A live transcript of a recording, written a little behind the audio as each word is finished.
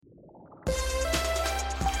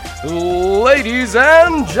Ladies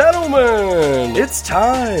and gentlemen, it's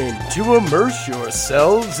time to immerse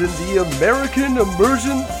yourselves in the American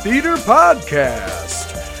Immersion Theater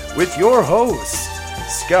Podcast with your hosts,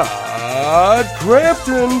 Scott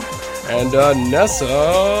Crampton and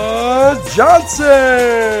Anessa Johnson.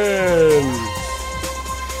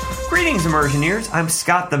 Greetings, Immersioneers. I'm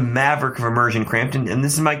Scott the Maverick of Immersion Crampton, and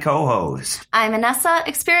this is my co-host. I'm Anessa,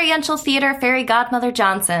 Experiential Theater Fairy Godmother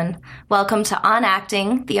Johnson. Welcome to On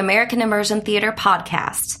Acting, the American Immersion Theater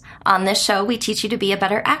Podcast. On this show, we teach you to be a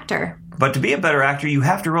better actor. But to be a better actor, you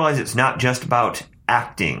have to realize it's not just about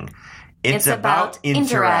acting. It's about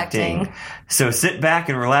interacting. So sit back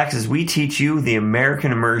and relax as we teach you the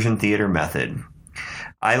American Immersion Theater method.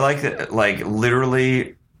 I like that,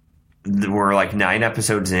 literally, we're 9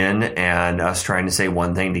 episodes in, and us trying to say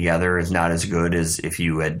one thing together is not as good as if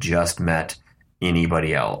you had just met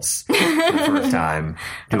anybody else for the first time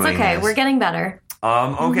doing That's okay. this. We're getting better.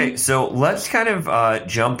 Okay, so let's kind of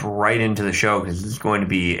jump right into the show because this is going to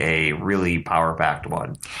be a really power-packed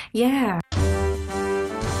one. Yeah.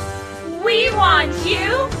 We want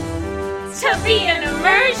you to be an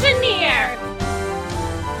Immersioneer.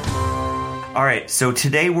 All right, so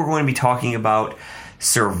today we're going to be talking about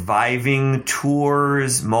surviving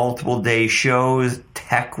tours, multiple day shows,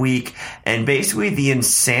 tech week, and basically the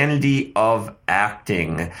insanity of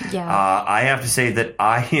acting. Yeah. I have to say that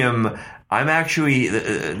I'm actually,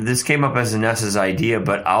 this came up as Anessa's idea,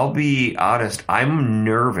 but I'll be honest, I'm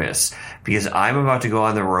nervous because I'm about to go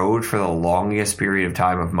on the road for the longest period of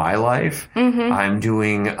time of my life. Mm-hmm. I'm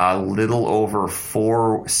doing a little over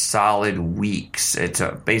 4 solid weeks. It's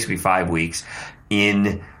basically 5 weeks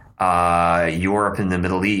in Europe and the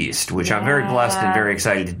Middle East, which I'm very blessed and very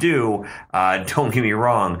excited to do. Don't get me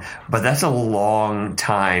wrong, but that's a long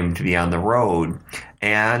time to be on the road.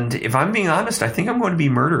 And if I'm being honest, I think I'm going to be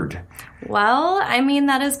murdered. Well, I mean,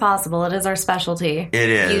 that is possible. It is our specialty. It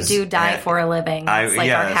is. You do die for a living. It's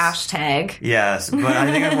our hashtag. Yes, but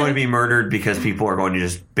I think I'm going to be murdered because people are going to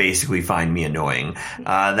just basically find me annoying.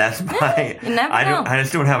 That's my... You never know. I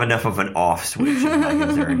just don't have enough of an off switch in my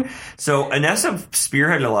concern. So, Anessa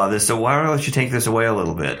spearheaded a lot of this, so why don't I let you take this away a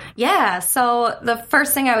little bit? Yeah, so the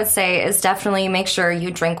first thing I would say is definitely make sure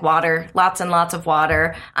you drink water. Lots and lots of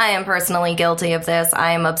water. I am personally guilty of this.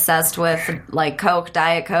 I am obsessed with, Coke,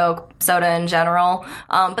 Diet Coke, soda in general,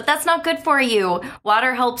 but that's not good for you.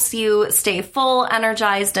 Water helps you stay full,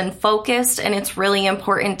 energized, and focused, and it's really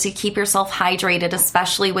important to keep yourself hydrated,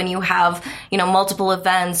 especially when you have, multiple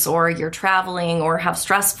events or you're traveling or have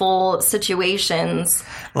stressful situations.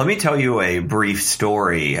 Let me tell you a brief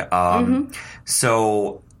story.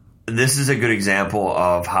 So this is a good example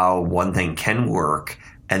of how one thing can work,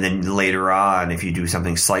 and then later on, if you do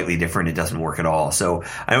something slightly different, it doesn't work at all. So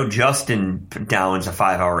I know Justin downs a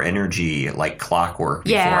 5-hour energy like clockwork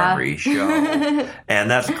before every show. And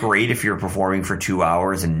that's great if you're performing for 2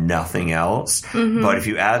 hours and nothing else. Mm-hmm. But if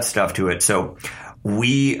you add stuff to it, so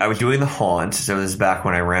I was doing the haunt. So this is back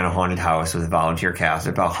when I ran a haunted house with a volunteer cast,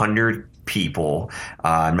 about 100 people.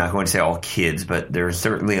 I'm not going to say all kids, but there's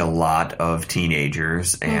certainly a lot of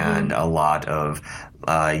teenagers and a lot of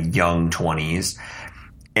young 20s.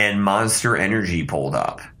 And Monster Energy pulled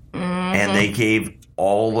up, and they gave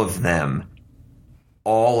all of them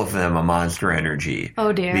a Monster Energy.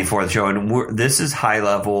 Oh dear! Before the show, and this is high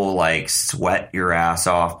level, sweat your ass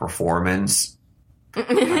off performance. I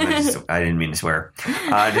didn't mean to swear.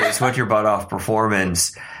 Sweat your butt off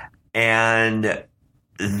performance, and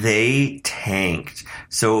they tanked.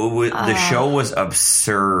 So the show was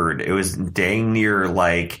absurd. It was dang near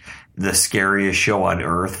the scariest show on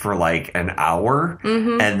earth for an hour.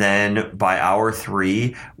 Mm-hmm. And then by hour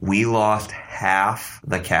 3, we lost half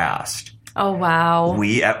the cast. Oh, wow.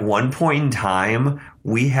 At one point in time,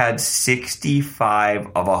 we had 65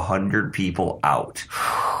 of 100 people out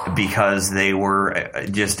because they were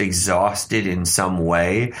just exhausted in some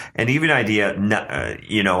way. And even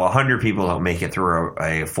 100 people don't make it through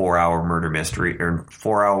a 4-hour murder mystery or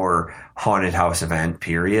 4-hour haunted house event,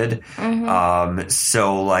 period. Mm-hmm.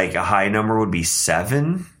 So a high number would be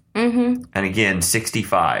 7. Mm-hmm. And again,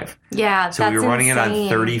 65. Yeah, so we were running it on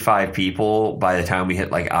 35 people by the time we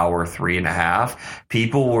hit hour 3.5.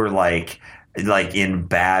 People were in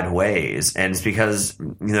bad ways, and it's because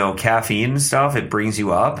caffeine and stuff, it brings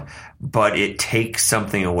you up, but it takes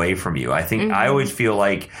something away from you. I think I always feel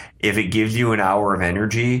like if it gives you an hour of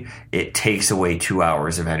energy, it takes away 2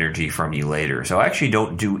 hours of energy from you later. So I actually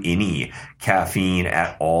don't do any caffeine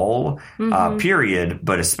at all, period,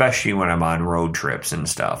 but especially when I'm on road trips and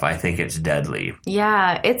stuff. I think it's deadly.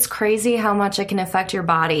 Yeah, it's crazy how much it can affect your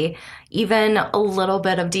body. Even a little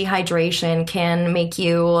bit of dehydration can make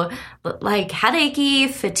you like headachy,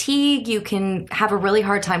 fatigue. You can have a really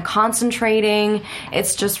hard time concentrating.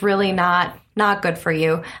 It's just really not good for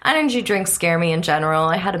you. Energy drinks scare me in general.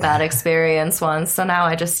 I had a bad experience once, so now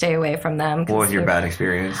I just stay away from them. What was your bad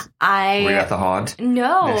experience? Were you at the haunt?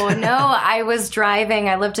 No. I was driving.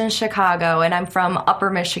 I lived in Chicago, and I'm from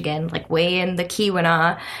Upper Michigan, like way in the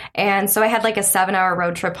Keweenaw. And so I had like a 7-hour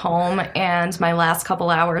road trip home, and my last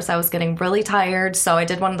couple hours I was getting really tired, so I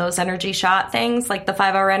did one of those energy shot things, like the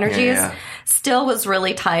 5-hour energies. Yeah. Still was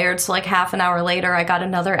really tired, so like half an hour later I got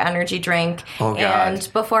another energy drink. Oh, God.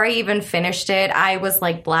 And before I even finished it, I was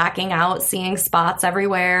like blacking out, seeing spots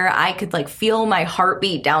everywhere. I could like feel my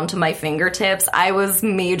heartbeat down to my fingertips. I was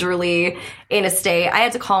majorly in a state. I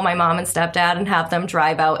had to call my mom and stepdad and have them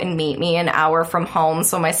drive out and meet me an hour from home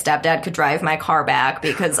so my stepdad could drive my car back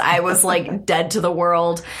because I was like dead to the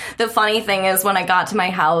world. The funny thing is when I got to my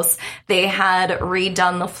house, they had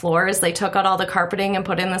redone the floors. They took out all the carpeting and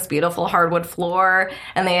put in this beautiful hardwood floor,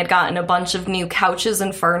 and they had gotten a bunch of new couches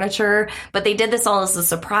and furniture, but they did this all as a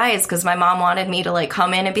surprise because my mom wanted me to like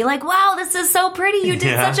come in and be like, wow, this is so pretty. You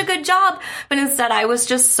did such a good job. But instead I was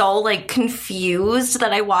just so like confused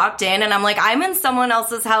that I walked in and I'm like, I'm in someone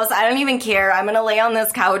else's house. I don't even care. I'm going to lay on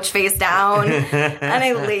this couch face down. And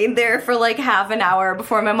I laid there for like half an hour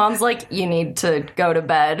before my mom's like, you need to go to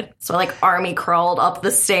bed. So I like army crawled up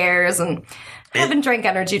the stairs and I haven't drank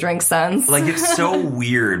energy drinks since. Like, it's so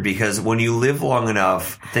weird because when you live long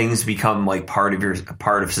enough, things become like part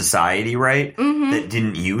of society, right? That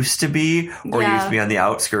didn't used to be, or used to be on the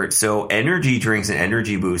outskirts. So energy drinks and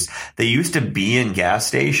energy boosts, they used to be in gas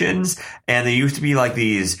stations, and they used to be like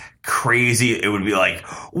these crazy, it would be like,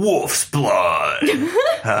 wolf's blood,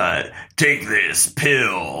 take this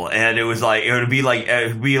pill, and it would be like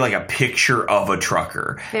a picture of a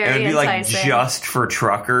trucker. Very it would be enticing. like just for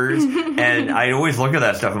truckers, and I always look at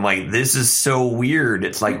that stuff, I'm like, this is so weird.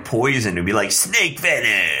 It's like poison. It'd be like snake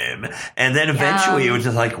venom, and then eventually it was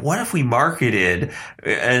just like, what if we marketed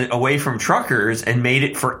away from truckers and made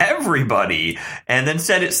it for everybody, and then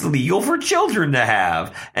said it's legal for children to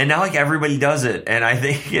have, and now like everybody does it, and I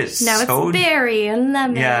think it's now so it's berry and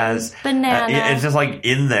lemon, banana. It's just like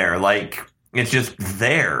in there, like it's just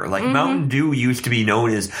there. Like Mountain Dew used to be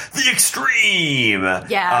known as the extreme,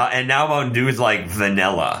 and now Mountain Dew is like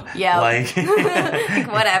vanilla. Like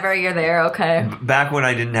whatever, you're there, okay. Back when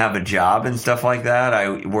I didn't have a job and stuff like that,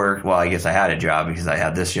 I worked. Well, I guess I had a job because I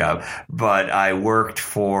had this job, but I worked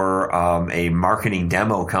for a marketing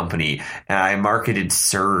demo company, and I marketed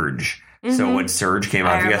Surge. So when Surge came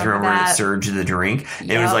out, if you guys remember Surge the drink,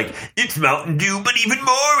 it was like, it's Mountain Dew, but even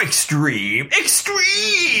more extreme.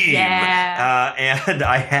 Extreme! Yeah. And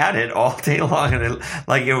I had it all day long, and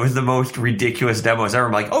it was the most ridiculous demos ever.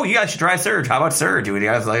 I'm like, oh, you guys should try Surge. How about Surge? Do you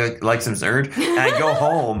guys like some Surge? And I'd go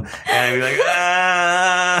home, and I'd be like,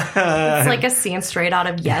 It's like a scene straight out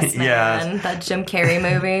of Yes Man, that Jim Carrey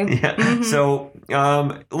movie. So,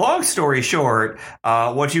 long story short,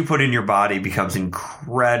 what you put in your body becomes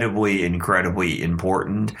incredibly important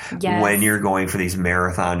when you're going for these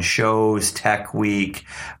marathon shows, tech week,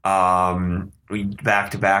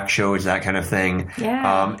 back-to-back shows, that kind of thing.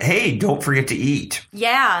 Hey, don't forget to eat.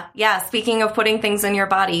 Speaking of putting things in your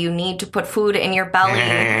body, you need to put food in your belly.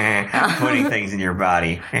 Putting things in your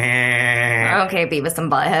body. Okay, Beavis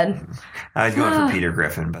and Butthead. I was going for Peter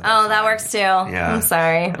Griffin. But that works too. Yeah. I'm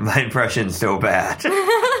sorry. My impression's so bad.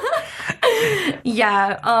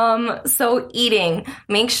 So eating,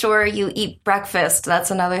 make sure you eat breakfast.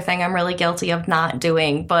 That's another thing I'm really guilty of not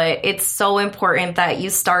doing, but it's so important that you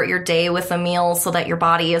start your day with a meal so that your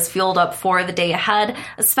body is fueled up for the day ahead,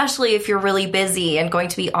 especially if you're really busy and going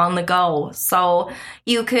to be on the go. So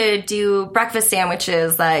you could do breakfast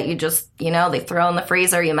sandwiches that you just, they throw in the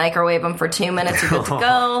freezer, you microwave them for 2 minutes, you're good to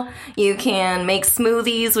go. You can make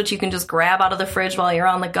smoothies, which you can just grab out of the fridge while you're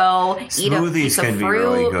on the go. Eat a piece of fruit. Smoothies can be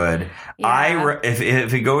really good. Yeah.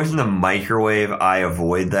 If it goes in the microwave, I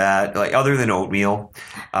avoid that. Like other than oatmeal,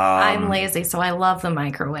 I'm lazy, so I love the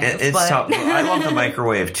microwave. It's tough. I love the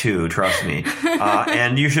microwave too. Trust me.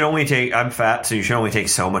 And you should only take. I'm fat, so you should only take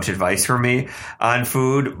so much advice from me on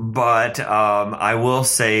food. But I will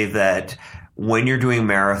say that when you're doing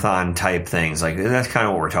marathon type things, like that's kind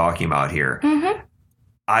of what we're talking about here.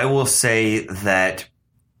 I will say that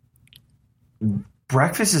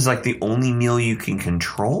breakfast is like the only meal you can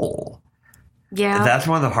control. Yeah. That's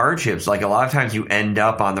one of the hardships. Like, a lot of times you end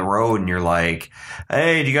up on the road and you're like,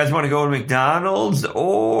 hey, do you guys want to go to McDonald's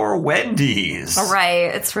or Wendy's?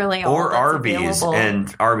 Right. It's really all or that's Arby's. available.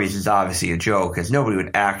 And Arby's is obviously a joke because nobody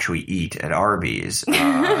would actually eat at Arby's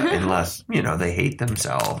unless, they hate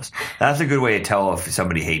themselves. That's a good way to tell if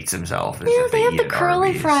somebody hates themselves. Is if they have eat the at curly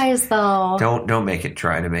Arby's. fries, though. Don't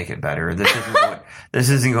try to make it better. This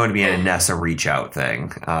isn't going to be an Anessa reach out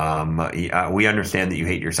thing. We understand that you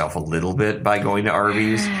hate yourself a little bit by going to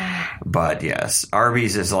Arby's, but yes,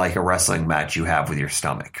 Arby's is like a wrestling match you have with your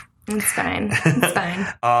stomach. It's fine. It's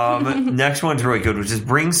fine. Next one's really good, which is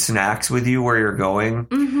bring snacks with you where you're going.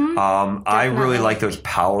 I really like those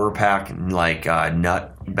power pack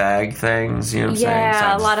nut bag things. You know what I'm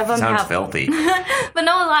saying? A lot of them sounds have filthy. But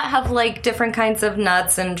no, a lot have like different kinds of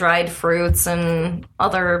nuts and dried fruits and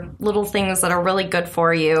other little things that are really good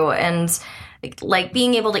for you. And like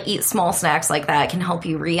being able to eat small snacks like that can help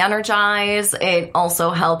you re-energize. It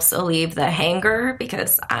also helps alleviate the hanger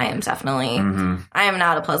because I am definitely, I am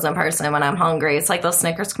not a pleasant person when I'm hungry. It's like those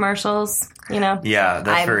Snickers commercials, Yeah,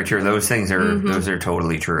 that's very true. Those things are, those are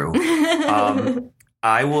totally true.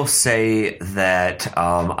 I will say that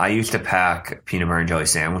I used to pack peanut butter and jelly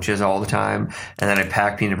sandwiches all the time, and then I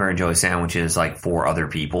pack peanut butter and jelly sandwiches like for other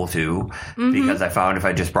people too, because I found if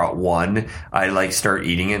I just brought one, I'd start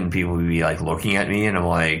eating it and people would be looking at me, and I'm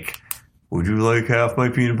like, would you like half my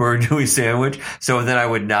peanut butter and jelly sandwich? So then I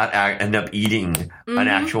would not end up eating an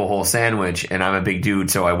actual whole sandwich, and I'm a big dude,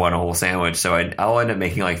 so I want a whole sandwich. So I'll end up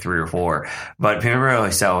making 3 or 4. But peanut butter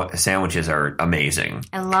and jelly sandwiches are amazing.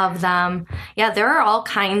 I love them. Yeah, there are all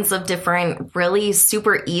kinds of different really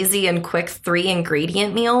super easy and quick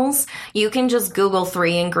 3-ingredient meals. You can just Google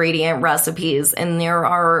 3-ingredient recipes, and there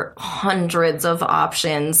are hundreds of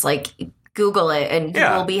options. Google it and you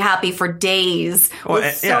will be happy for days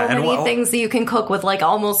with so many things that you can cook with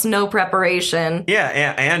almost no preparation. Yeah,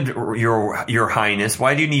 and your highness,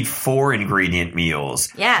 why do you need 4-ingredient meals?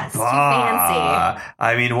 Yeah, it's too fancy.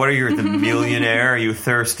 I mean, what are you, the millionaire? Are you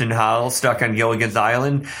Thurston Howell stuck on Gilligan's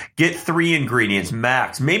Island? Get 3 ingredients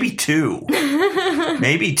max, maybe 2.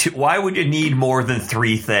 Maybe 2. Why would you need more than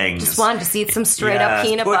 3 things? Just want to eat some straight up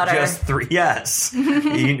peanut butter. Just 3. Yes.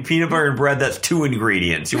 Peanut butter and bread, that's 2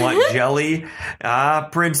 ingredients. You want jelly?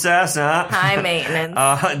 Princess, huh? High maintenance.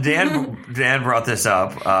 Dan brought this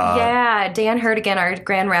up. Dan Hertigan, our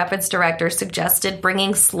Grand Rapids director, suggested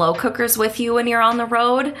bringing slow cookers with you when you're on the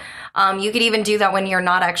road. You could even do that when you're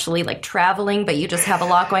not actually traveling, but you just have a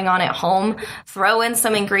lot going on at home. Throw in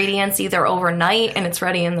some ingredients either overnight and it's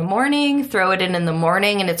ready in the morning. Throw it in the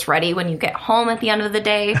morning and it's ready when you get home at the end of the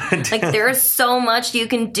day. There's so much you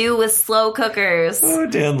can do with slow cookers. Oh,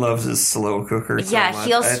 Dan loves his slow cooker so much.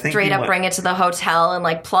 He'll straight up bring it to the hotel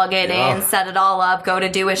and plug it in, set it all up, go to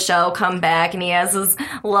do a show, come back, and he has his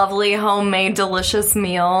lovely homemade delicious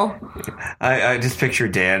meal. I just picture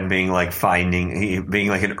Dan being being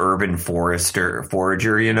an urban forager,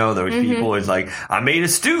 those people is I made a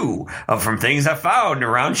stew from things I found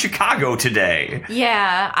around Chicago today.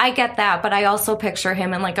 Yeah, I get that, but I also picture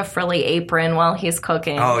him in a frilly apron while he's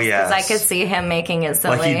cooking. Oh, yes. Because I could see him making it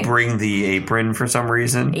silly. He'd bring the apron for some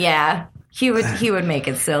reason. Yeah. He would make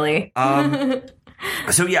it silly.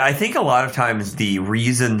 So, yeah, I think a lot of times the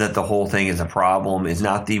reason that the whole thing is a problem is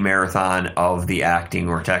not the marathon of the acting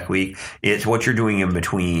or tech week. It's what you're doing in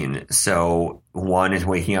between. So one is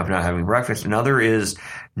waking up and not having breakfast. Another is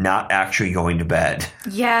not actually going to bed.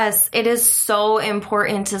 Yes, it is so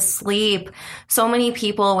important to sleep. So many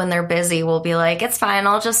people, when they're busy, will be like, it's fine,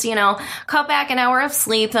 I'll just, cut back an hour of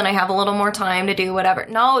sleep, then I have a little more time to do whatever.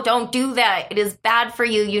 No, don't do that. It is bad for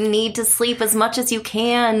you. You need to sleep as much as you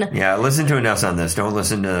can. Yeah, listen to Anessa on this. Don't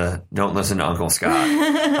listen to Uncle Scott.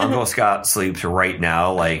 Uncle Scott sleeps right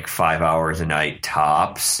now 5 hours a night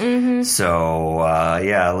tops. So,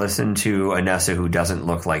 listen to Anessa, who doesn't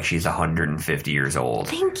look like she's 150 years old.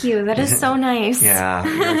 Thank you. That is so nice. Yeah,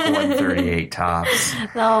 you're 138 tops.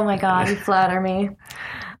 Oh my God, you flatter me.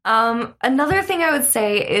 Another thing I would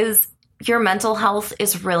say is your mental health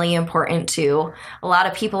is really important too. A lot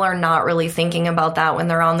of people are not really thinking about that when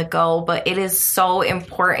they're on the go, but it is so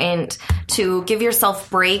important to give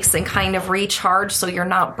yourself breaks and kind of recharge so you're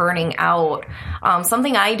not burning out.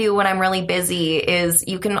 Something I do when I'm really busy is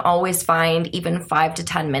you can always find even 5 to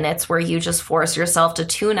 10 minutes where you just force yourself to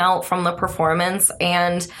tune out from the performance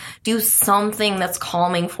and do something that's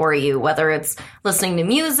calming for you, whether it's listening to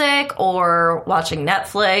music or watching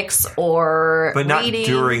Netflix or but not reading.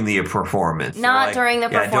 During the performance. Not during the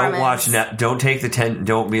performance. Don't watch don't take the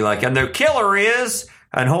don't be like, and the killer is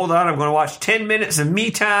And hold on, I'm going to watch 10 minutes of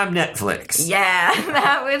me time Netflix. Yeah,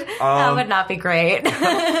 that would not be great.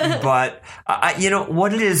 But,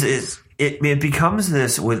 what it is it becomes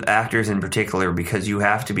this with actors in particular because you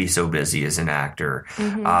have to be so busy as an actor.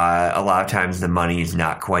 Mm-hmm. A lot of times the money's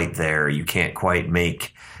not quite there. You can't quite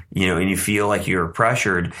make, and you feel like you're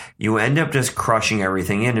pressured. You end up just crushing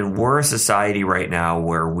everything in. And we're a society right now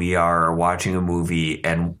where we are watching a movie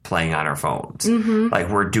and playing on our phones. Mm-hmm. Like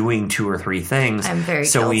we're doing 2 or 3 things. I'm very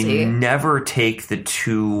so guilty. We never take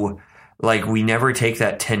we never take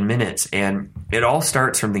that 10 minutes, and it all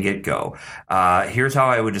starts from the get-go. Here's how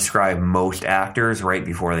I would describe most actors right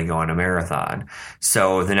before they go on a marathon.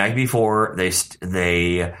 So the night before, they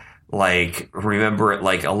remember at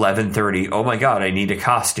 11:30, oh my God, I need a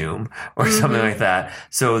costume or something like that.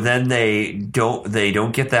 So then they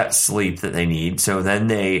don't get that sleep that they need. So then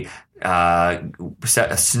they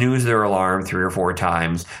snooze their alarm 3 or 4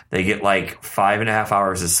 times. They get 5.5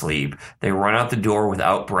 hours of sleep. They run out the door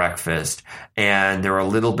without breakfast and they're a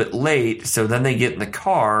little bit late. So then they get in the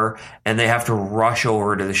car and they have to rush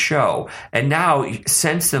over to the show. And now,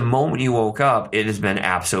 since the moment you woke up, it has been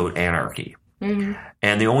absolute anarchy. Mm-hmm.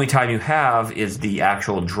 And the only time you have is the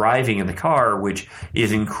actual driving in the car, which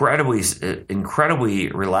is incredibly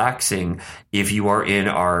relaxing if you are in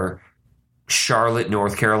our Charlotte,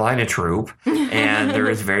 North Carolina troupe, and there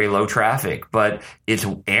is very low traffic. But it's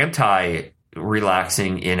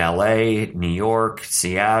anti-relaxing in LA, New York,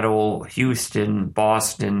 Seattle, Houston,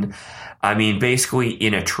 Boston. I mean, basically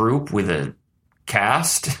in a troupe with a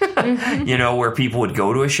cast, mm-hmm. Where people would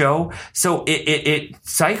go to a show. So it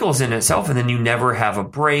cycles in itself, and then you never have a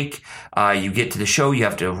break. You get to the show, you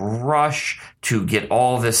have to rush to get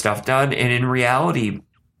all this stuff done. And in reality,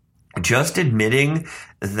 just admitting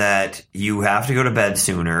that you have to go to bed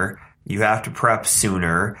sooner, you have to prep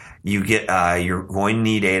sooner, you're going to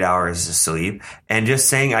need 8 hours of sleep, and just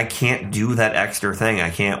saying, I can't do that extra thing.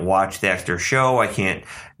 I can't watch the extra show. I can't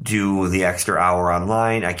do the extra hour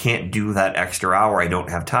online. I can't do that extra hour. I don't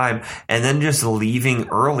have time. And then just leaving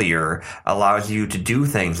earlier allows you to do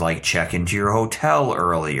things like check into your hotel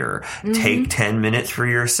earlier, mm-hmm. take 10 minutes for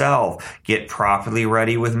yourself, get properly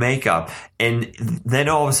ready with makeup. And then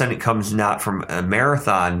all of a sudden it comes not from a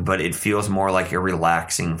marathon, but it feels more like a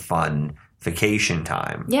relaxing, fun vacation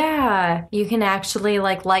time. Yeah, you can actually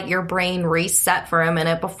let your brain reset for a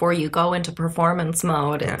minute before you go into performance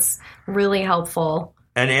mode. Yeah. It's really helpful.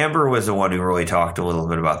 And Amber was the one who really talked a little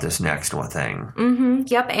bit about this next one thing. Mm-hmm.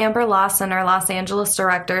 Yep, Amber Lawson, our Los Angeles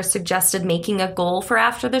director, suggested making a goal for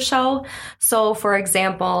after the show. So, for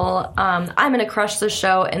example, I'm going to crush the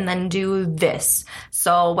show and then do this.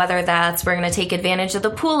 So whether that's we're going to take advantage of the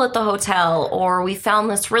pool at the hotel, or we found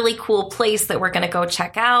this really cool place that we're going to go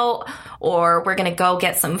check out, or we're going to go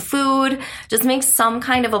get some food. Just make some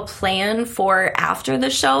kind of a plan for after the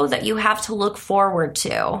show that you have to look forward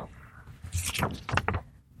to.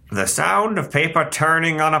 The sound of paper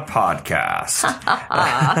turning on a podcast.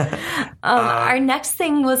 Our next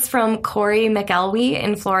thing was from Corey McElwee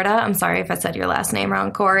in Florida. I'm sorry if I said your last name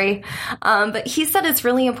wrong, Corey. But he said it's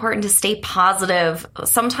really important to stay positive.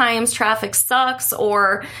 Sometimes traffic sucks,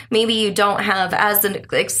 or maybe you don't have as an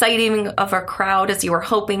exciting of a crowd as you were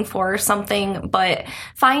hoping for or something, but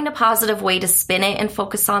find a positive way to spin it and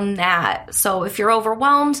focus on that. So if you're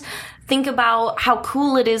overwhelmed, think about how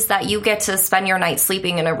cool it is that you get to spend your night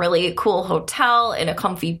sleeping in a really cool hotel, in a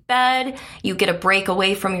comfy bed. You get a break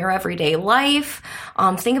away from your everyday life.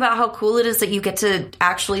 Think about how cool it is that you get to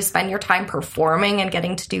actually spend your time performing and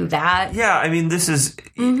getting to do that. Yeah, I mean,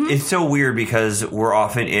 it's so weird because we're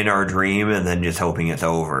often in our dream and then just hoping it's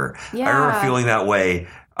over. Yeah. I remember feeling that way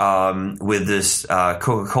with this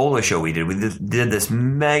Coca-Cola show we did. We did this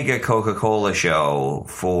mega Coca-Cola show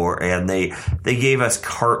and they gave us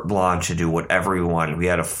carte blanche to do whatever we wanted. We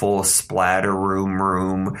had a full splatter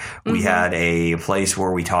room. Mm-hmm. We had a place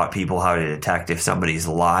where we taught people how to detect if somebody's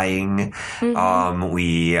lying. Mm-hmm.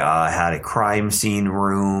 We had a crime scene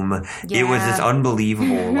room. Yeah. It was this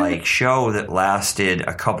unbelievable show that lasted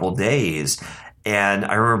a couple days. And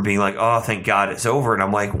I remember being like, oh, thank God it's over. And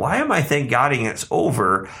I'm like, why am I thank Godding it's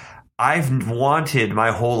over? I've wanted my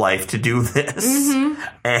whole life to do this. Mm-hmm.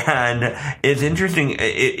 And it's interesting.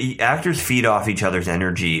 Actors feed off each other's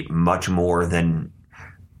energy much more than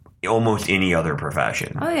almost any other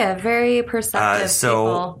profession. Oh, yeah. Very perceptive so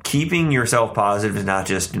people. Keeping yourself positive is not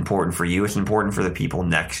just important for you. It's important for the people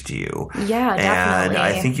next to you. Yeah, definitely. And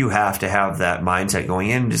I think you have to have that mindset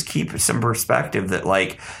going in and just keep some perspective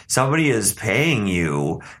that somebody is paying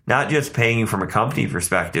you, not just paying you from a company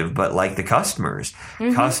perspective, but the customers.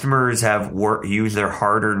 Mm-hmm. Customers have used their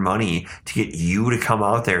hard-earned money to get you to come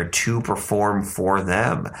out there to perform for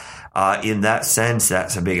them. in that sense,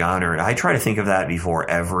 that's a big honor. And I try to think of that before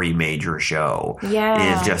every major show.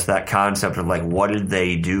 Yeah. Is just that concept of like, what did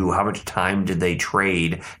they do? How much time did they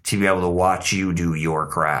trade to be able to watch you do your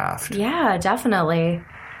craft? Yeah, definitely.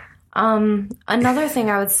 Another thing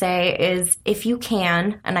I would say is if you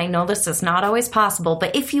can, and I know this is not always possible,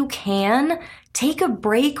 but if you can, take a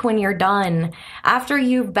break when you're done. After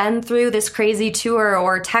you've been through this crazy tour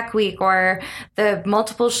or tech week or the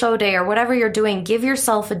multiple show day or whatever you're doing, give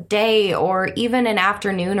yourself a day or even an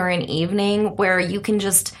afternoon or an evening where you can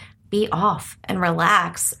just be off and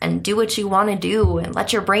relax and do what you want to do and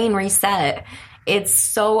let your brain reset. It's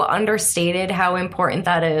so understated how important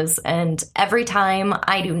that is. And every time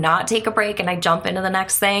I do not take a break and I jump into the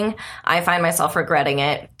next thing, I find myself regretting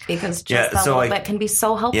it because just that little bit can be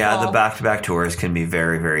so helpful. Yeah, the back-to-back tours can be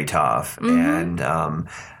very, very tough. And,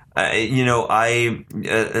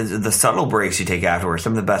 the subtle breaks you take afterwards,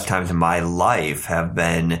 some of the best times in my life have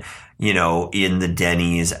been, in the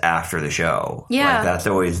Denny's after the show. Yeah. Like that's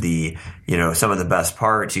always the, some of the best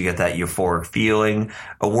parts. You get that euphoric feeling.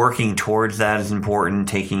 Working towards that is important,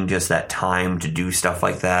 taking just that time to do stuff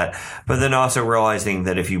like that. But then also realizing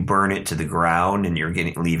that if you burn it to the ground and you're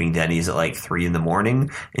leaving Denny's at like 3 a.m.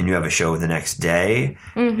 and you have a show the next day,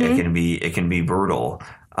 it can be brutal.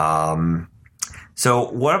 So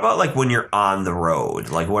what about like when you're on the road?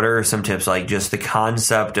 Like what are some tips? Like just the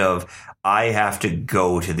concept of I have to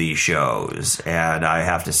go to these shows and I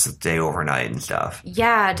have to stay overnight and stuff.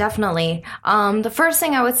 Yeah, definitely. The first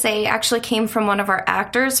thing I would say actually came from one of our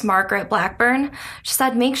actors, Margaret Blackburn. She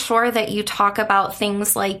said, make sure that you talk about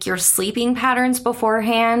things like your sleeping patterns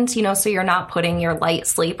beforehand, so you're not putting your light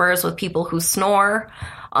sleepers with people who snore.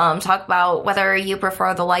 Talk about whether you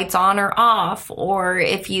prefer the lights on or off, or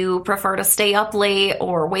if you prefer to stay up late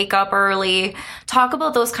or wake up early. Talk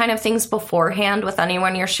about those kind of things beforehand with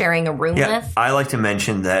anyone you're sharing a room with. I like to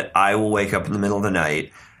mention that I will wake up in the middle of the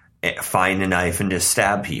night, find a knife, and just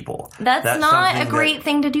stab people. That's not a great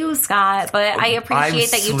thing to do, Scott, but I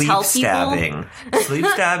appreciate that you tell people. Sleep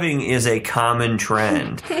stabbing is a common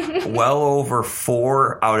trend. Well over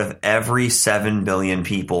 4 out of every 7 billion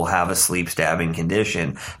people have a sleep stabbing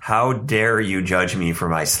condition. How dare you judge me for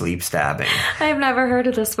my sleep stabbing? I've never heard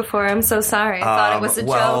of this before. I'm so sorry. I thought it was a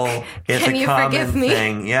joke. It's Can you forgive me?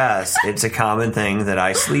 Thing. Yes, it's a common thing that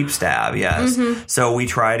I sleep stab. Yes. So we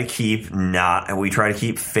try to keep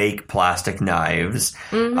fake plastic knives,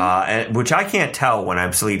 which I can't tell when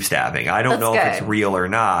I'm sleep stabbing. I don't know if it's real or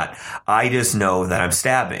not. I just know that I'm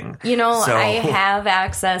stabbing. I have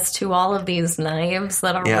access to all of these knives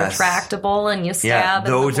that are retractable, and you stab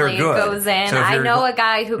and the blade goes in. So I know a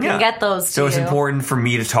guy who can get those to So it's you. important for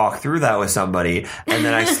me to talk through that with somebody, and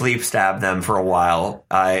then I sleep stab them for a while,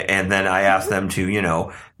 and then I ask them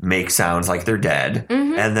to, make sounds like they're dead,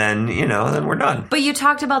 and then, then we're done. But you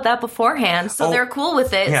talked about that beforehand, so they're cool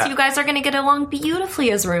with it. Yeah. So you guys are going to get along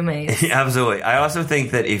beautifully as roommates. Yeah, absolutely. I also think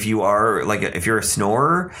that if you're a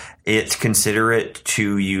snorer, it's considerate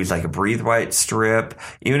to use like a breathe right strip,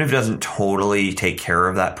 even if it doesn't totally take care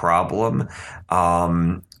of that problem.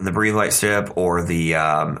 The breathe light strip or the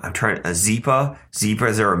Zipa.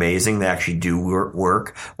 Zipas are amazing. They actually do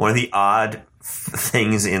work. One of the odd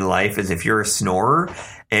things in life is if you're a snorer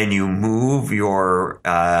and you move your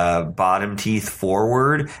bottom teeth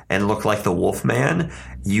forward and look like the Wolfman,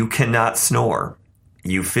 you cannot snore.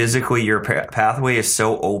 Your pathway is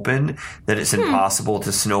so open that it's impossible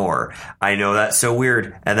to snore. I know that's so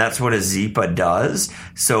weird, and that's what a Zipa does.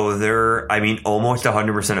 So they're, almost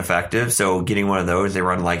 100% effective. So getting one of those, they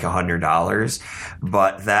run like $100,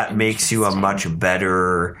 but that makes you a much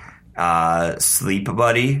better sleep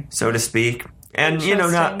buddy, so to speak. And,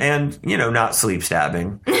 not sleep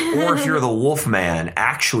stabbing. Or if you're the Wolfman,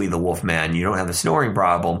 actually the Wolfman, you don't have the snoring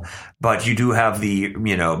problem, but you do have the,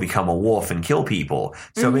 become a wolf and kill people.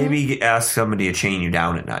 So maybe ask somebody to chain you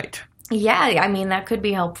down at night. Yeah, that could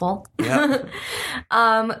be helpful. Yeah.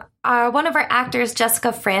 One of our actors,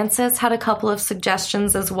 Jessica Francis, had a couple of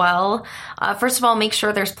suggestions as well. First of all, make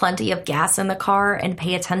sure there's plenty of gas in the car and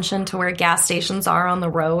pay attention to where gas stations are on the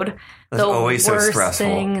road. That's always so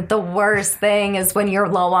stressful. The worst thing is when you're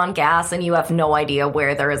low on gas and you have no idea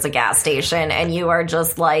where there is a gas station and you are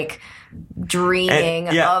just like dreaming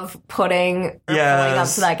of pulling up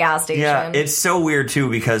to that gas station. Yeah, it's so weird too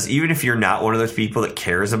because even if you're not one of those people that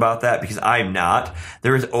cares about that, because I'm not,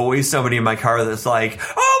 there is always somebody in my car that's like,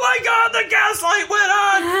 oh my God, the gas light went on!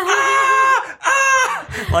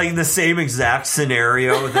 Like the same exact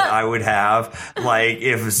scenario that I would have, like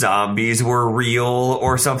if zombies were real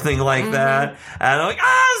or something like that. And I'm like,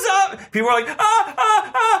 people are like,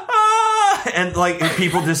 And like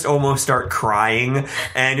people just almost start crying,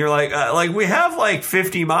 and you're like we have like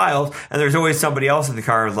 50 miles, and there's always somebody else in the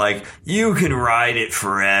car who's like, you can ride it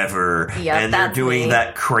forever. Yep, and they're doing me.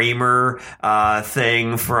 that Kramer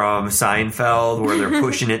thing from Seinfeld where they're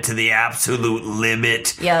pushing it to the absolute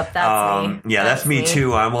limit. Yep, that's me. Yeah, that's me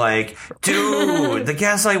too. I'm like, dude, the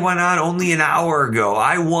gas light went on only an hour ago.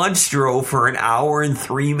 I once drove for an hour and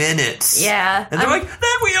 3 minutes. Yeah. And they're like,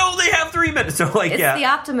 then we only have 3 minutes. So like, It's the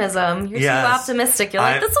optimism. You're Yes. too optimistic. You're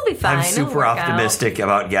like, this will be fine. I'm It'll super work optimistic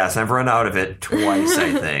about gas. I've run out of it twice,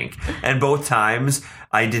 I think. And both times,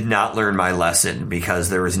 I did not learn my lesson because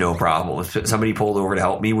there was no problem. Somebody pulled over to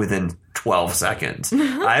help me within 12 seconds.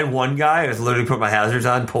 I had one guy, I was literally put my hazards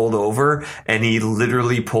on, pulled over, and he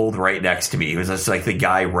literally pulled right next to me. He was just like the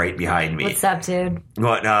guy right behind me. What's up, dude?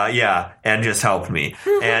 But, yeah, and just helped me.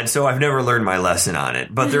 And so I've never learned my lesson on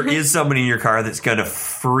it. But there is somebody in your car that's going to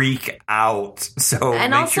freak out. So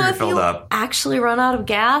And make also, sure you're if filled you up. actually run out of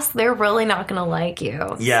gas, they're really not going to like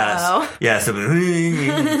you. Yes. So. Yes.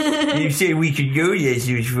 You said we could go this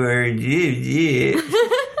far. Yeah.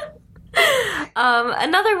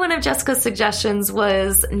 Another one of Jessica's suggestions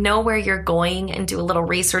was know where you're going and do a little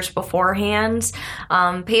research beforehand.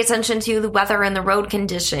 Pay attention to the weather and the road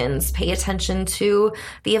conditions. Pay attention to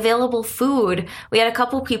the available food. We had a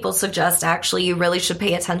couple people suggest actually you really should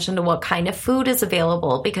pay attention to what kind of food is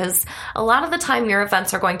available because a lot of the time your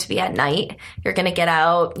events are going to be at night. You're going to get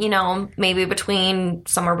out, maybe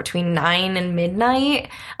somewhere between 9 and midnight.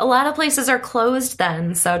 A lot of places are closed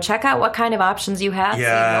then, so check out what kind of options you have. Yes.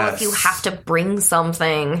 So you know if you have to bring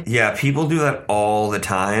something. Yeah, people do that all the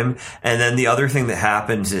time. And then the other thing that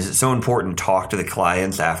happens is it's so important to talk to the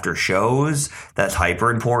clients after shows. That's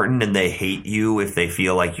hyper important, and they hate you if they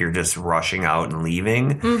feel like you're just rushing out and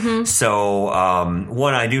leaving. Mm-hmm. So,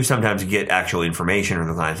 one, I do sometimes get actual information from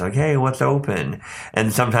the clients, like, hey, what's open?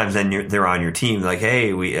 And sometimes then they're on your team, like,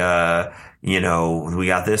 hey, we got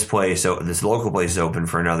this place, so this local place is open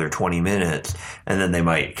for another 20 minutes, and then they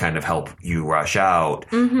might kind of help you rush out.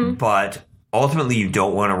 Mm-hmm. But ultimately, you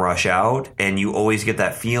don't want to rush out, and you always get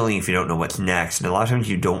that feeling if you don't know what's next. And a lot of times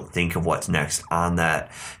you don't think of what's next on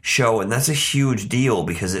that show, and that's a huge deal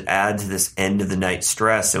because it adds this end of the night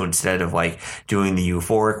stress. So instead of like doing the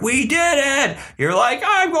euphoric, we did it, you're like,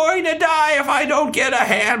 I'm going to die if I don't get a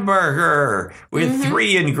hamburger with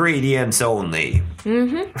 3 ingredients only.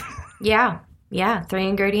 Mm-hmm. Yeah, 3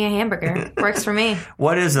 ingredient hamburger. Works for me.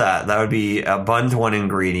 What is that? That would be a bun's 1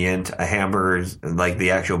 ingredient, a hamburger is like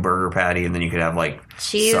the actual burger patty, and then you could have like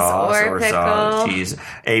cheese sauce or pickle. Sauce, cheese,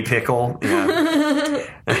 a pickle. Yeah.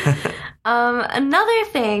 Another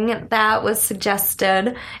thing that was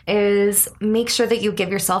suggested is make sure that you give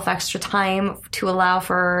yourself extra time to allow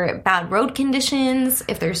for bad road conditions,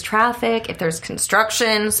 if there's traffic, if there's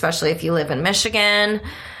construction, especially if you live in Michigan.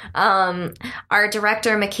 Our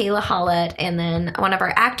director, Michaela Hollett, and then one of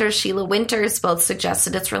our actors, Sheila Winters, both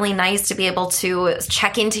suggested it's really nice to be able to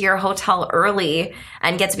check into your hotel early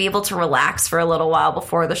and get to be able to relax for a little while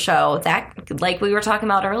before the show. That, like we were talking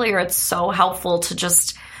about earlier, it's so helpful to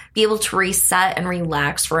just be able to reset and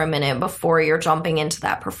relax for a minute before you're jumping into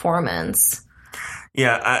that performance.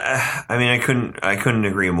 Yeah, I mean, I couldn't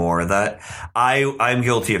agree more. That I'm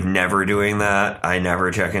guilty of never doing that. I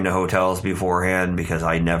never check into hotels beforehand because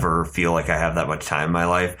I never feel like I have that much time in my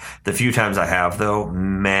life. The few times I have, though,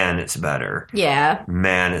 man, it's better. Yeah.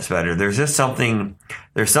 Man, it's better. There's something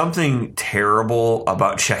terrible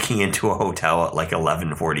about checking into a hotel at like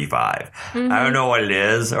 11:45. Mm-hmm. I don't know what it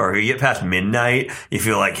is. Or you get past midnight, you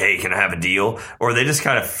feel like, hey, can I have a deal? Or they just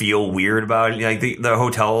kind of feel weird about it. Like the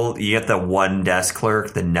hotel, you get the one desk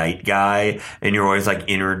clerk, the night guy, and you're always like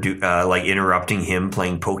interrupting him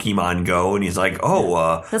playing Pokemon Go, and he's like,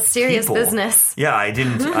 that's serious people. Business. Yeah, I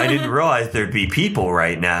didn't realize there'd be people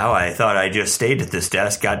right now. I thought I just stayed at this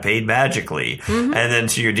desk, got paid magically. Mm-hmm. And then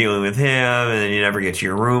so you're dealing with him, and then you never get to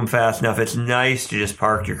your room fast enough. It's nice to just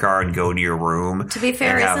park your car and go to your room. To be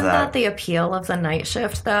fair, isn't that the appeal of the night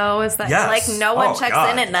shift, though? Is that like no one checks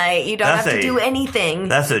in at night? You don't have to do anything.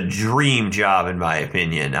 That's a dream job, in my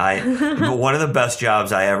opinion. But one of the best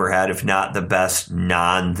jobs I ever had, if not the best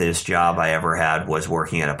this job I ever had, was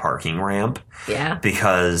working at a parking ramp. Yeah.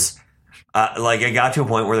 Because I got to a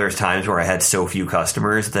point where there's times where I had so few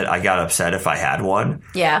customers that I got upset if I had one.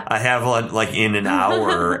 Yeah. I'd have one like in an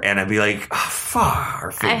hour and I'd be like,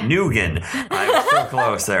 Nugan. I was so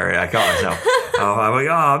close there. I caught myself. I'm like,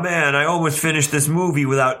 oh man, I almost finished this movie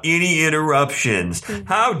without any interruptions.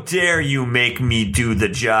 How dare you make me do the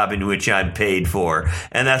job in which I'm paid for?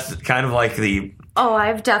 And that's kind of like the Oh,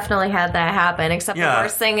 I've definitely had that happen, except the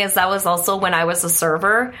worst thing is that was also when I was a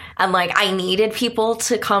server, and, like, I needed people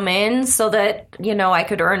to come in so that, you know, I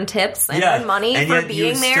could earn tips and earn money for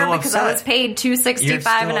being there because I was paid $2.65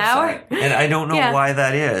 an hour. And I don't know why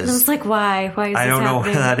that is. And I was like, why? Why is this I don't know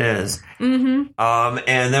happening? why that is.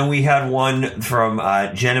 And then we had one from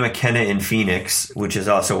Jenna McKenna in Phoenix, which is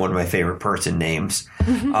also one of my favorite person names.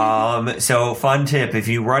 So fun tip, if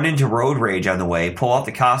you run into road rage on the way, pull out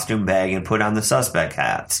the costume bag and put on the suspect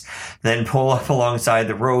hats. Then pull up alongside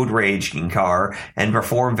the road raging car and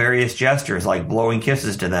perform various gestures like blowing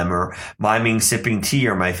kisses to them or miming sipping tea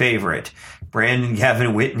are my favorite. Brandon,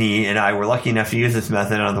 Gavin, Whitney, and I were lucky enough to use this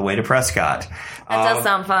method on the way to Prescott. That does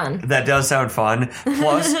sound fun. That does sound fun.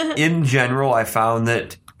 Plus, in general, I found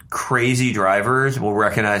that crazy drivers will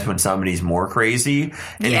recognize when somebody's more crazy.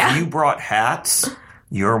 And if you brought hats,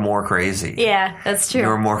 you're more crazy. Yeah, that's true.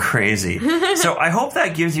 You're more crazy. So I hope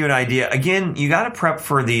that gives you an idea. Again, you got to prep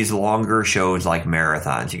for these longer shows like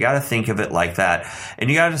marathons. You got to think of it like that. And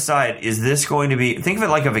you got to decide, is this going to be, think of it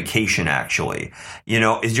like a vacation, actually. You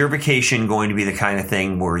know, is your vacation going to be the kind of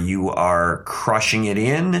thing where you are crushing it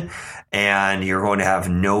in and you're going to have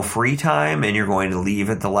no free time and you're going to leave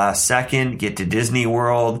at the last second, get to Disney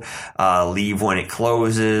World, leave when it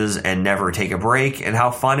closes and never take a break? And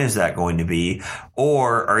how fun is that going to be?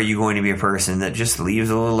 Or are you going to be a person that just leaves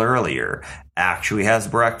a little earlier, actually has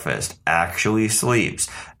breakfast, actually sleeps,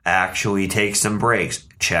 actually takes some breaks,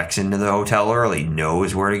 checks into the hotel early,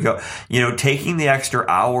 knows where to go? You know, taking the extra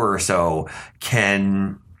hour or so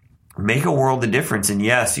can make a world of difference. And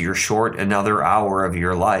yes, you're short another hour of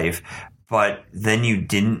your life, but then you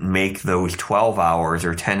didn't make those 12 hours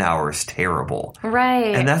or 10 hours terrible.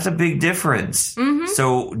 Right. And that's a big difference.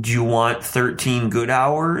 So do you want 13 good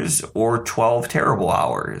hours or 12 terrible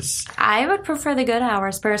hours? I would prefer the good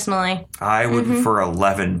hours, personally. I would prefer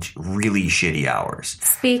 11 really shitty hours.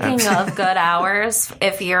 Speaking of good hours,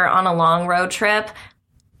 if you're on a long road trips,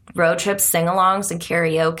 sing-alongs, and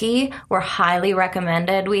karaoke were highly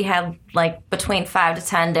recommended. We had like between 5 to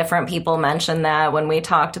 10 different people mention that when we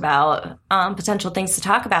talked about potential things to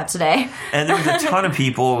talk about today. And there was a ton of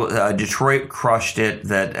people. Detroit crushed it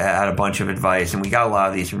that had a bunch of advice, and we got a lot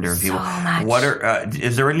of these from different people. Much. What are?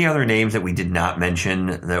 Is there any other names that we did not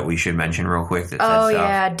mention that we should mention real quick? That said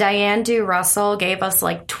stuff? Diane Du Russell gave us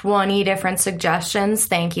like 20 different suggestions.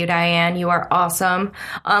 Thank you, Diane. You are awesome.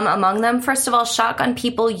 Among them, first of all, shotgun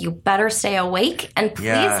people, you better stay awake and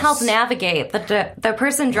please help navigate. The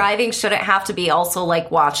person driving shouldn't have to be also like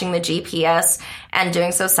watching the GPS and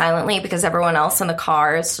doing so silently because everyone else in the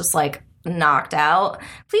car is just like knocked out.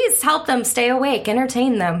 Please help them stay awake,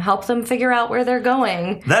 entertain them, help them figure out where they're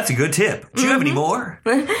going. That's a good tip. Do you have any more?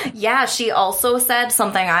 Yeah, she also said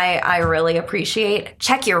something I really appreciate.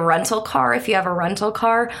 Check your rental car if you have a rental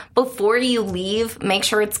car. Before you leave, make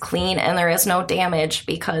sure it's clean and there is no damage,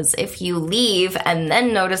 because if you leave and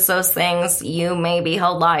then notice those things, you may be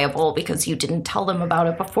held liable because you didn't tell them about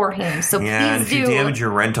it beforehand. So and please do. If you damage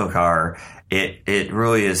your rental car, it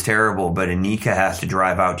really is terrible, but Anika has to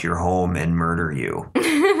drive out to your home and murder you.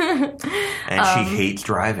 And she hates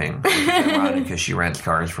driving, which is ironic because she rents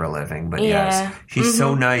cars for a living. But yes, she's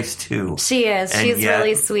so nice too. She is. She's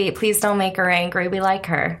really sweet. Please don't make her angry. We like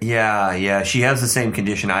her. Yeah. She has the same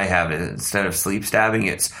condition I have. Instead of sleep stabbing,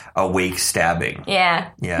 it's awake stabbing. Yeah.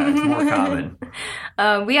 Yeah, it's more common.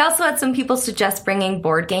 We also had some people suggest bringing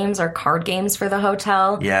board games or card games for the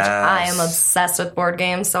hotel. Yes. I am obsessed with board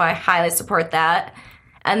games, so I highly support that.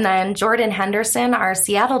 And then Jordan Henderson, our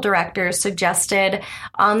Seattle director, suggested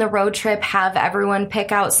on the road trip, have everyone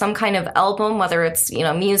pick out some kind of album, whether it's,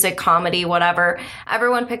 music, comedy, whatever.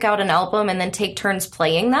 Everyone pick out an album and then take turns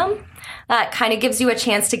playing them. That kind of gives you a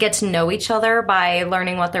chance to get to know each other by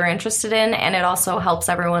learning what they're interested in, and it also helps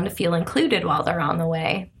everyone to feel included while they're on the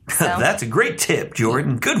way. So. That's a great tip,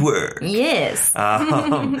 Jordan. Good work. Yes.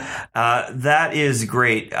 That is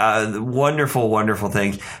great. Wonderful, wonderful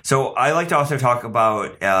things. So I like to also talk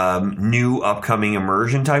about new upcoming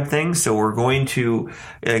immersion type things. So we're going to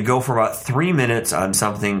go for about 3 minutes on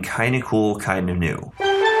something kind of cool, kind of new. Yay,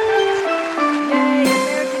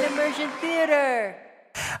 American Immersion Theater!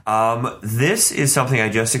 This is something I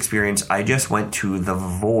just experienced. I just went to The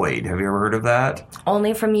Void. Have you ever heard of that?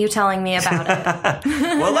 Only from you telling me about it.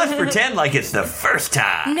 Well, let's pretend like it's the first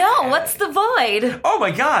time. No, what's The Void? Oh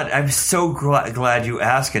my God, I'm so glad you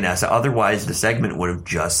asked, Anessa. Otherwise, the segment would have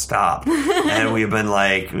just stopped. And we've been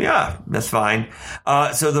like, yeah, that's fine.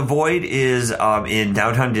 So The Void is in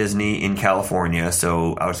downtown Disney in California,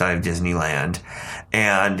 so outside of Disneyland.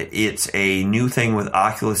 And it's a new thing with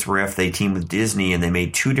Oculus Rift. They teamed with Disney and they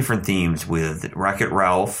made 2 two different themes with Wreck-It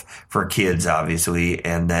Ralph for kids, obviously,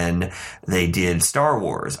 and then they did Star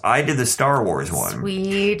Wars. I did the Star Wars one.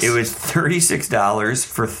 Sweet. It was $36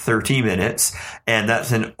 for 30 minutes, and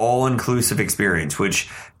that's an all-inclusive experience, which,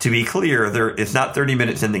 to be clear, it's not 30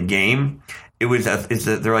 minutes in the game. They're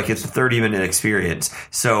like, it's a 30-minute experience.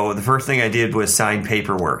 So the first thing I did was sign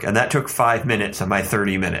paperwork, and that took 5 minutes of my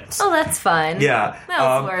 30 minutes. Oh, that's fun. Yeah.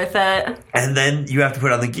 That was worth it. And then you have to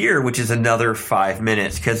put on the gear, which is another 5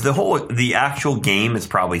 minutes, because the actual game is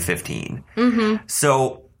probably 15. Mm-hmm.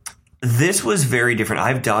 So this was very different.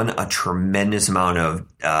 I've done a tremendous amount of,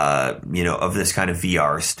 of this kind of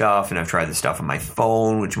VR stuff, and I've tried the stuff on my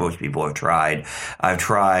phone, which most people have tried. I've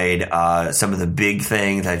tried some of the big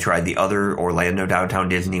things. I tried the other Orlando Downtown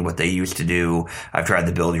Disney, what they used to do. I've tried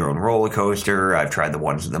the build your own roller coaster. I've tried the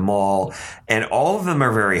ones at the mall, and all of them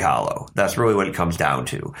are very hollow. That's really what it comes down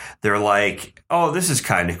to. They're like, oh, this is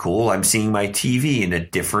kind of cool. I'm seeing my TV in a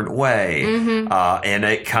different way, and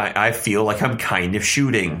I feel like I'm kind of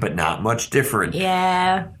shooting, but not much different.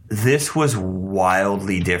 Yeah. This was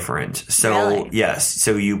wildly different. So, Really? yes.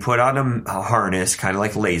 So you put on a harness, kind of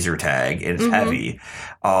like laser tag, and it's heavy.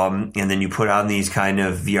 And then you put on these kind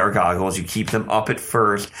of VR goggles. You keep them up at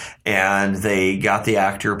first, and they got the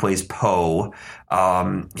actor who plays Poe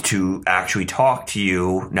to actually talk to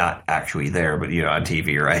you. Not actually there, but, on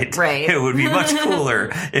TV, right? Right. It would be much cooler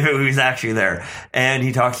if it was actually there. And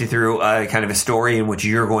he talks you through kind of a story in which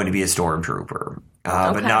you're going to be a stormtrooper.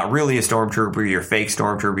 But not really a stormtrooper. You're a fake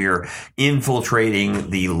stormtrooper. You're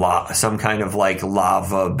infiltrating some kind of like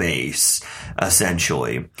lava base,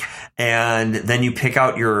 essentially. And then you pick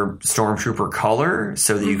out your stormtrooper color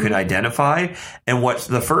so that you can identify. And what's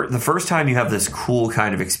the first time you have this cool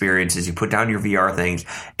kind of experience is you put down your VR things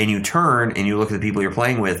and you turn and you look at the people you're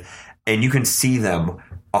playing with, and you can see them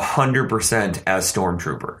 100% as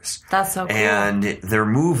stormtroopers. That's so cool. And they're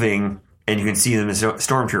moving, and you can see them as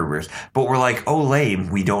stormtroopers. But we're like, oh, lame,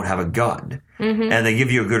 we don't have a gun. Mm-hmm. And they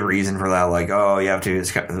give you a good reason for that, like, oh, you have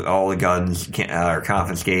to, all the guns are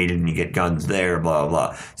confiscated and you get guns there, blah,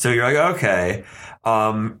 blah. So you're like, okay.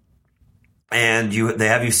 And they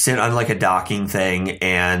have you sit on like a docking thing,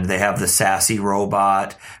 and they have the sassy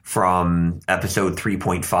robot from episode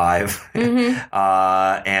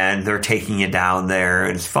 3.5. And they're taking you down there,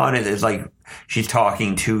 and it's fun. It's like she's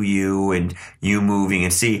talking to you and you moving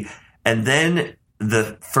and see. And then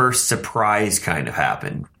the first surprise kind of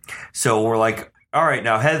happened. So we're like, all right,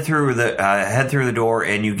 now head through the door,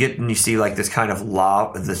 and you see like this kind of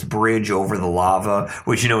this bridge over the lava,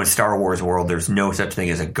 which, in Star Wars world, there's no such thing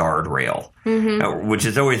as a guardrail, which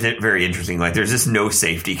is always very interesting. Like, there's just no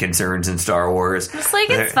safety concerns in Star Wars. It's like,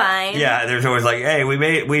 it's fine. Yeah, there's always like, hey,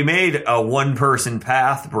 we made a one-person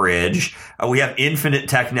path bridge. We have infinite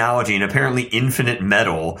technology and apparently infinite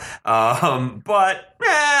metal, but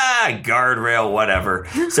guardrail, whatever.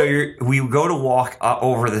 So we go to walk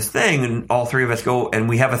over this thing, and all three of us go, and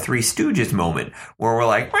we have a Three Stooges moment where we're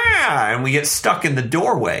like, and we get stuck in the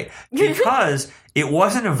doorway because it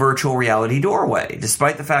wasn't a virtual reality doorway.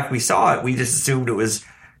 Despite the fact we saw it, we just assumed it was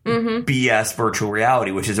BS virtual reality,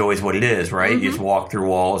 which is always what it is, right? You just walk through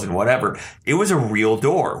walls and whatever. It was a real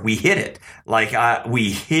door. We hit it. Like,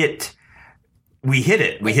 we hit it. We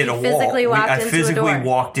hit a wall. I physically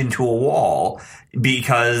walked into a wall,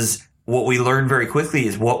 because what we learned very quickly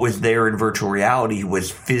is what was there in virtual reality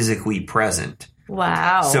was physically present.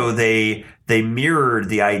 Wow. So they mirrored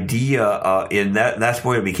the idea in that. That's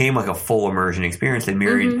why it became like a full immersion experience. They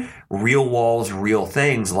mirrored real walls, real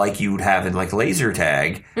things like you would have in like laser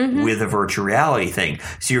tag with a virtual reality thing.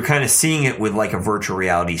 So you're kind of seeing it with like a virtual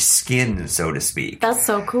reality skin, so to speak. That's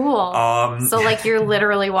so cool. So like you're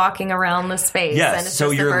literally walking around the space. Yes. And it's So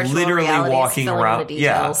just the you're virtual literally walking around.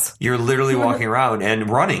 Yeah. You're literally walking around and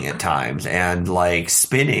running at times and like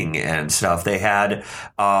spinning and stuff. They had,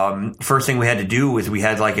 first thing we had to do was we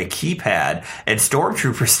had like a keypad, and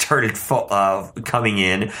stormtroopers started coming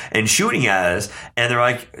in and shooting at us, and they're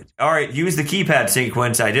like, all right, use the keypad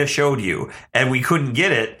sequence I just showed you. And we couldn't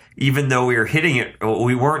get it, even though we were hitting it.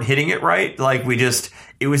 We weren't hitting it right. Like,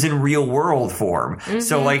 it was in real world form.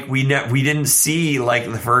 So like we didn't see like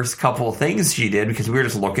the first couple of things she did because we were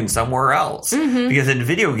just looking somewhere else. Because in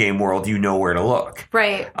video game world, you know where to look.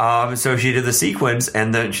 Right. So she did the sequence,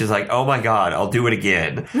 and then she's like, oh my God, I'll do it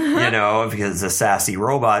again. Because it's a sassy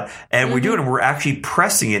robot. And we're actually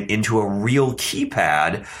pressing it into a real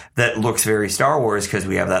keypad that looks very Star Wars because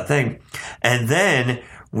we have that thing. And then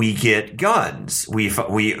we get guns.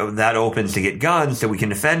 That opens to get guns so we can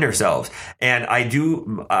defend ourselves. And I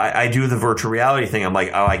do the virtual reality thing. I'm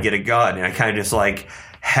like, oh, I get a gun, and I kind of just like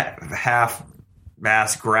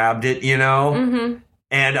half-ass grabbed it, And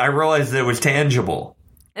I realized that it was tangible.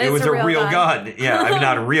 It was a real gun. Yeah, I mean,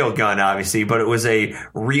 not a real gun, obviously, but it was a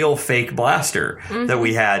real fake blaster that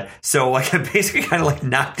we had. So, like, I basically kind of like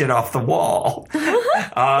knocked it off the wall,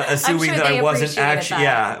 assuming that I wasn't actually.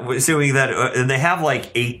 Yeah, assuming that, and they have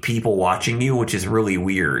like 8 people watching you, which is really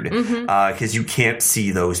weird because you can't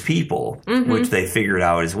see those people, which they figured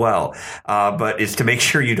out as well. But it's to make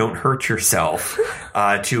sure you don't hurt yourself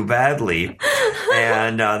too badly,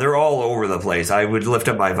 and they're all over the place. I would lift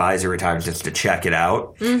up my visor at times just to check it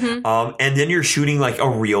out. And then you're shooting like a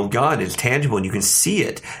real gun. It's tangible and you can see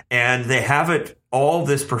it. And they have it all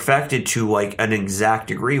this perfected to like an exact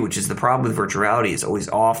degree, which is the problem with virtual reality. It's always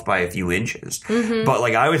off by a few inches. But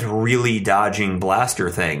like I was really dodging blaster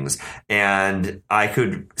things and I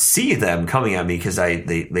could see them coming at me because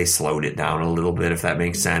they slowed it down a little bit, if that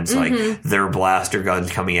makes sense. Like their blaster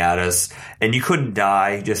guns coming at us and you couldn't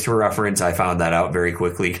die. Just for reference, I found that out very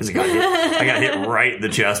quickly because I got hit right in the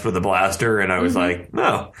chest with a blaster and I was like,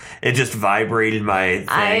 no, it just vibrated my thing.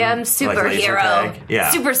 I am superhero. Like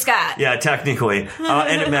yeah. Super Scott. Yeah, technically.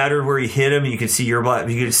 And it mattered where you hit him. You could see you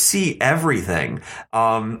could see everything.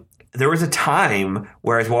 There was a time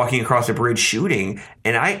where I was walking across a bridge shooting,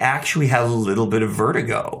 and I actually had a little bit of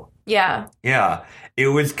vertigo. Yeah. Yeah. It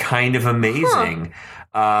was kind of amazing.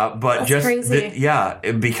 But that's just, crazy.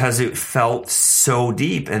 because it felt so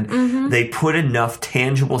deep, and they put enough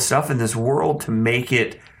tangible stuff in this world to make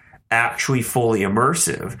it actually fully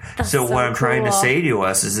immersive. So what I'm trying to say to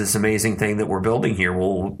us is this amazing thing that we're building here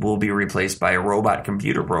will be replaced by a robot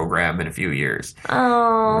computer program in a few years.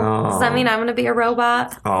 Oh. Does that mean I'm going to be a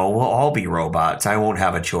robot? Oh, we'll all be robots. I won't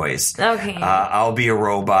have a choice. Okay. I'll be a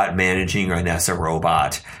robot managing Anessa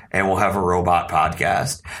Robot, and we'll have a robot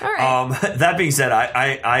podcast. All right. That being said,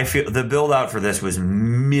 I feel the build out for this was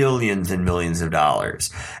millions and millions of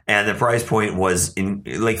dollars, and the price point was in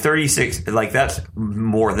like 36. Like that's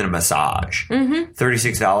more than a massage.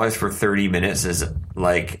 $36 for 30 minutes is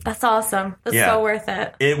like that's awesome. That's so worth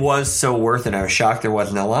it. It was so worth it. I was shocked there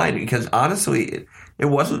wasn't a line because honestly, it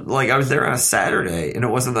wasn't like I was there on a Saturday and it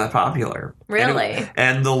wasn't that popular. Really?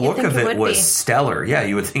 And the look of it was be. stellar. Yeah,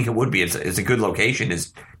 you would think it would be. It's a good location.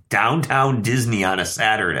 It's downtown Disney on a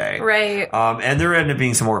Saturday. Right. And there ended up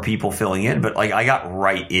being some more people filling in, but like I got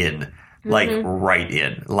right in. Like right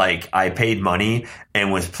in. Like I paid money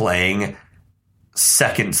and was playing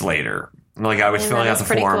seconds later. Like I was filling out the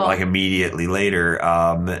form like immediately later.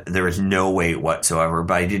 There was no wait whatsoever,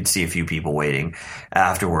 but I did see a few people waiting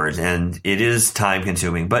afterwards, and it is time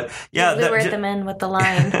consuming. But yeah, we lured them in with the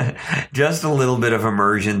line. Just a little bit of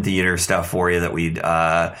immersion theater stuff for you that we'd,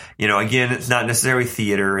 again, it's not necessarily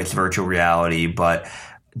theater, it's virtual reality, but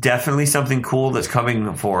definitely something cool that's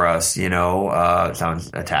coming for us, it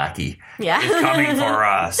sounds attacky. Yeah. It's coming for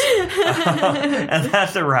us. And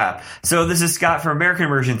that's a wrap. So this is Scott from American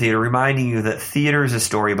Immersion Theater reminding you that theater is a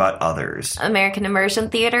story about others. American Immersion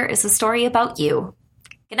Theater is a story about you.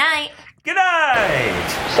 Good night. Good night.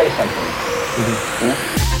 Say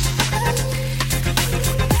something.